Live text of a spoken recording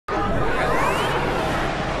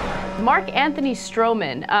Mark Anthony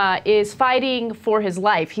Stroman is fighting for his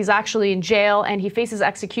life. He's actually in jail and he faces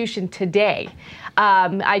execution today.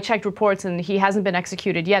 I checked reports and he hasn't been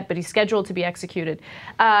executed yet, but he's scheduled to be executed.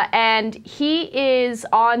 And he is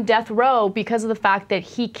on death row because of the fact that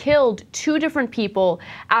he killed 2 different people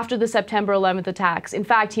after the September 11th attacks. In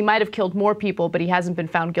fact, he might have killed more people, but he hasn't been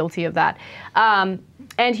found guilty of that.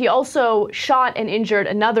 And he also shot and injured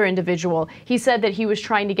another individual. He said that he was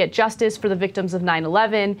trying to get justice for the victims of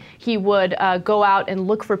 9/11. He would go out and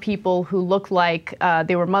look for people who looked like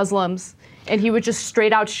they were Muslims, and he would just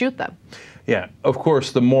straight out shoot them. Yeah, of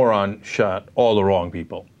course, the moron shot all the wrong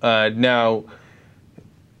people. Now,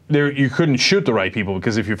 you couldn't shoot the right people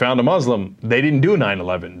because if you found a Muslim, they didn't do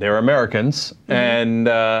 9/11. They're Americans, and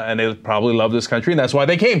they probably love this country, and that's why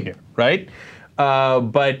they came here, right?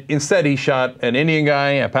 But instead, he shot an Indian guy,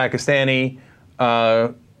 a Pakistani,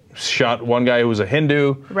 shot one guy who was a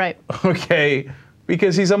Hindu. Right. Okay,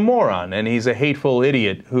 because he's a moron and he's a hateful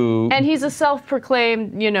idiot who... And he's a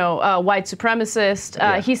self-proclaimed, white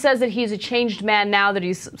supremacist. He says that he's a changed man now that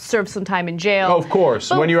he's served some time in jail. Of course.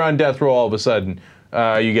 But when you're on death row, all of a sudden,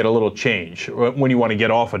 you get a little change when you want to get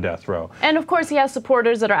off a death row. And of course, he has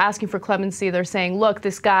supporters that are asking for clemency. They're saying, look,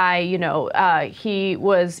 this guy, he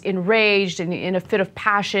was enraged and in a fit of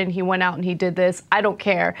passion. He went out and he did this. I don't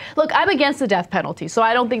care. Look, I'm against the death penalty, so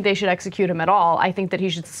I don't think they should execute him at all. I think that he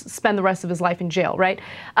should spend the rest of his life in jail, right?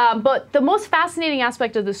 But the most fascinating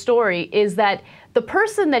aspect of the story is that the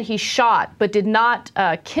person that he shot but did not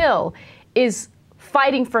kill is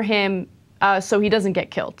fighting for him so he doesn't get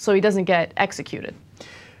killed, so he doesn't get executed.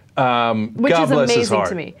 Which God is bless his amazing heart.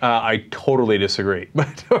 to me. I totally disagree.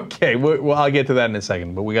 But okay, well, I'll get to that in a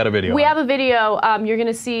second. But we got a video. We have a video. You're going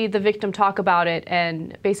to see the victim talk about it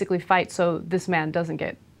and basically fight so this man doesn't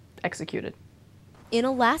get executed. In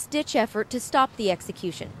a last-ditch effort to stop the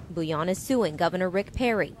execution, Bouillon is suing Governor Rick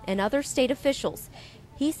Perry and other state officials.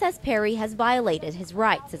 He says Perry has violated his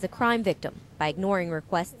rights as a crime victim by ignoring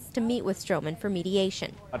requests to meet with Stroman for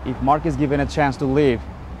mediation. If Mark is given a chance to leave,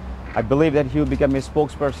 I believe that he'll become a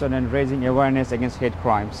spokesperson and raising awareness against hate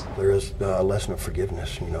crimes. There is a lesson of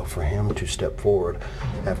forgiveness, for him to step forward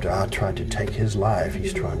after I tried to take his life.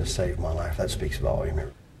 He's trying to save my life. That speaks volume.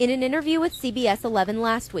 In an interview with CBS 11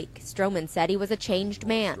 last week, Stroman said he was a changed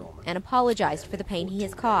man and apologized for the pain he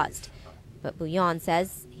has caused. But Bouillon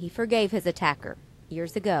says he forgave his attacker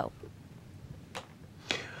years ago.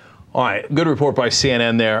 All right, good report by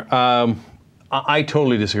CNN there. I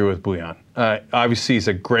totally disagree with Bouillon. Obviously, he's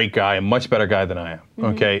a great guy, a much better guy than I am,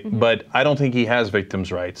 okay? But I don't think he has victims'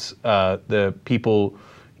 rights. The people,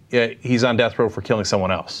 he's on death row for killing someone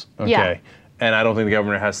else, okay? Yeah. And I don't think the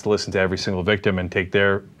government has to listen to every single victim and take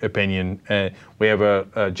their opinion. We have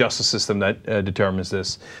a justice system that determines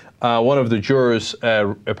this. One of the jurors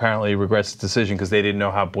apparently regrets the decision because they didn't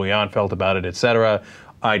know how Bouillon felt about it, etc.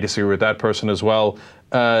 I disagree with that person as well.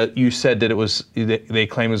 You said that it was, they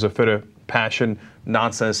claim it was a fit of passion.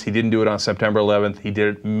 Nonsense. He didn't do it on September 11th. He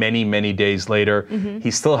did it many, many days later.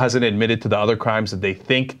 He still hasn't admitted to the other crimes that they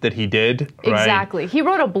think that he did. Right? Exactly. He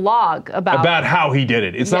wrote a blog about how he did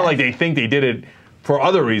it. It's not like they think they did it for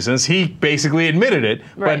other reasons. He basically admitted it,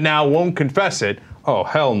 but now won't confess it. Oh,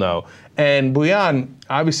 hell no. And Bouillon,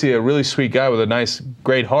 obviously a really sweet guy with a nice,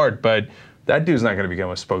 great heart, but that dude's not going to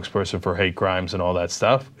become a spokesperson for hate crimes and all that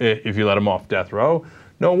stuff if you let him off death row.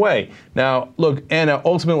 No way. Now, look, Anna,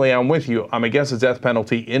 ultimately I'm with you. I'm against the death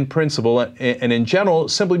penalty in principle and in general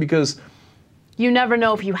simply because... You never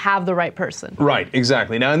know if you have the right person. Right,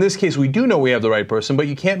 exactly. Now, in this case, we do know we have the right person, but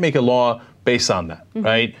you can't make a law based on that,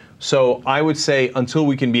 right? So I would say until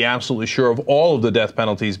we can be absolutely sure of all of the death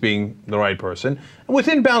penalties being the right person,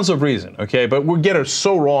 within bounds of reason, okay? But we get it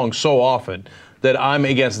so wrong so often that I'm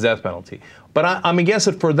against the death penalty. But I'm against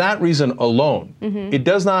it for that reason alone. It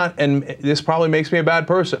does not, and this probably makes me a bad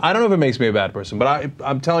person. I don't know if it makes me a bad person, but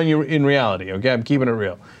I'm telling you in reality, okay? I'm keeping it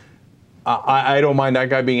real. I don't mind that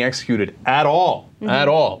guy being executed at all, at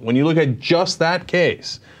all. When you look at just that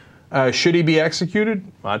case, should he be executed?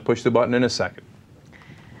 I'd push the button in a second.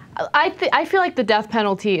 I feel like the death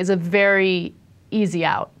penalty is a very easy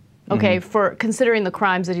out, okay, for considering the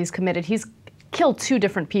crimes that he's committed. He's killed 2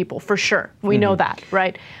 different people, for sure. We know that,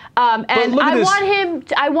 right? And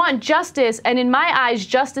I want justice, and in my eyes,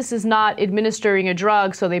 justice is not administering a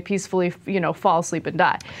drug so they peacefully, fall asleep and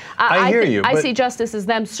die. I hear you. I see justice as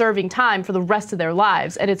them serving time for the rest of their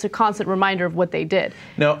lives, and it's a constant reminder of what they did.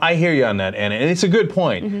 No, I hear you on that, Anna, and it's a good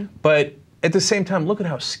point. But at the same time, look at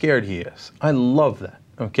how scared he is. I love that.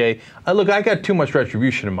 Okay, look, I got too much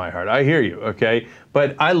retribution in my heart. I hear you, okay?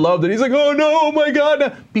 But I love that he's like, oh no, oh my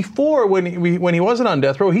God. Before, when he wasn't on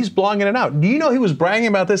death row, he's blogging it out. Do you know he was bragging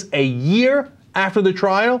about this a year after the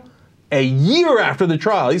trial? a year after the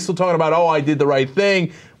trial. He's still talking about, oh, I did the right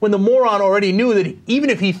thing, when the moron already knew that even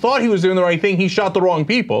if he thought he was doing the right thing, he shot the wrong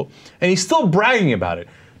people, and he's still bragging about it.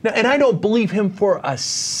 Now, and I don't believe him for a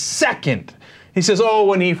second. He says, oh,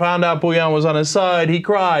 when he found out Bouillon was on his side, he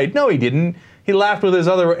cried. No, he didn't. He laughed with his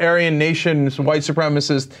other Aryan nation, white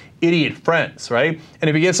supremacist, idiot friends, right? And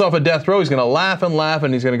if he gets off a death row, he's going to laugh,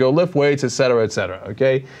 and he's going to go lift weights, et cetera,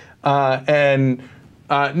 okay?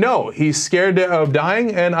 No, he's scared of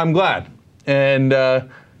dying, and I'm glad. And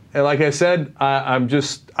like I said,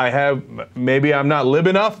 maybe I'm not lib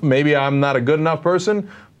enough, maybe I'm not a good enough person,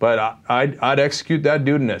 but I'd execute that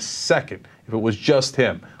dude in a second if it was just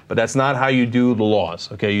him. But that's not how you do the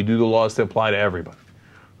laws, okay? You do the laws to apply to everybody.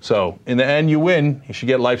 So in the end, you win. He should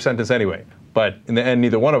get life sentence anyway. But in the end,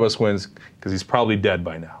 neither one of us wins because he's probably dead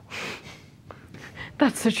by now.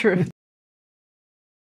 That's the truth.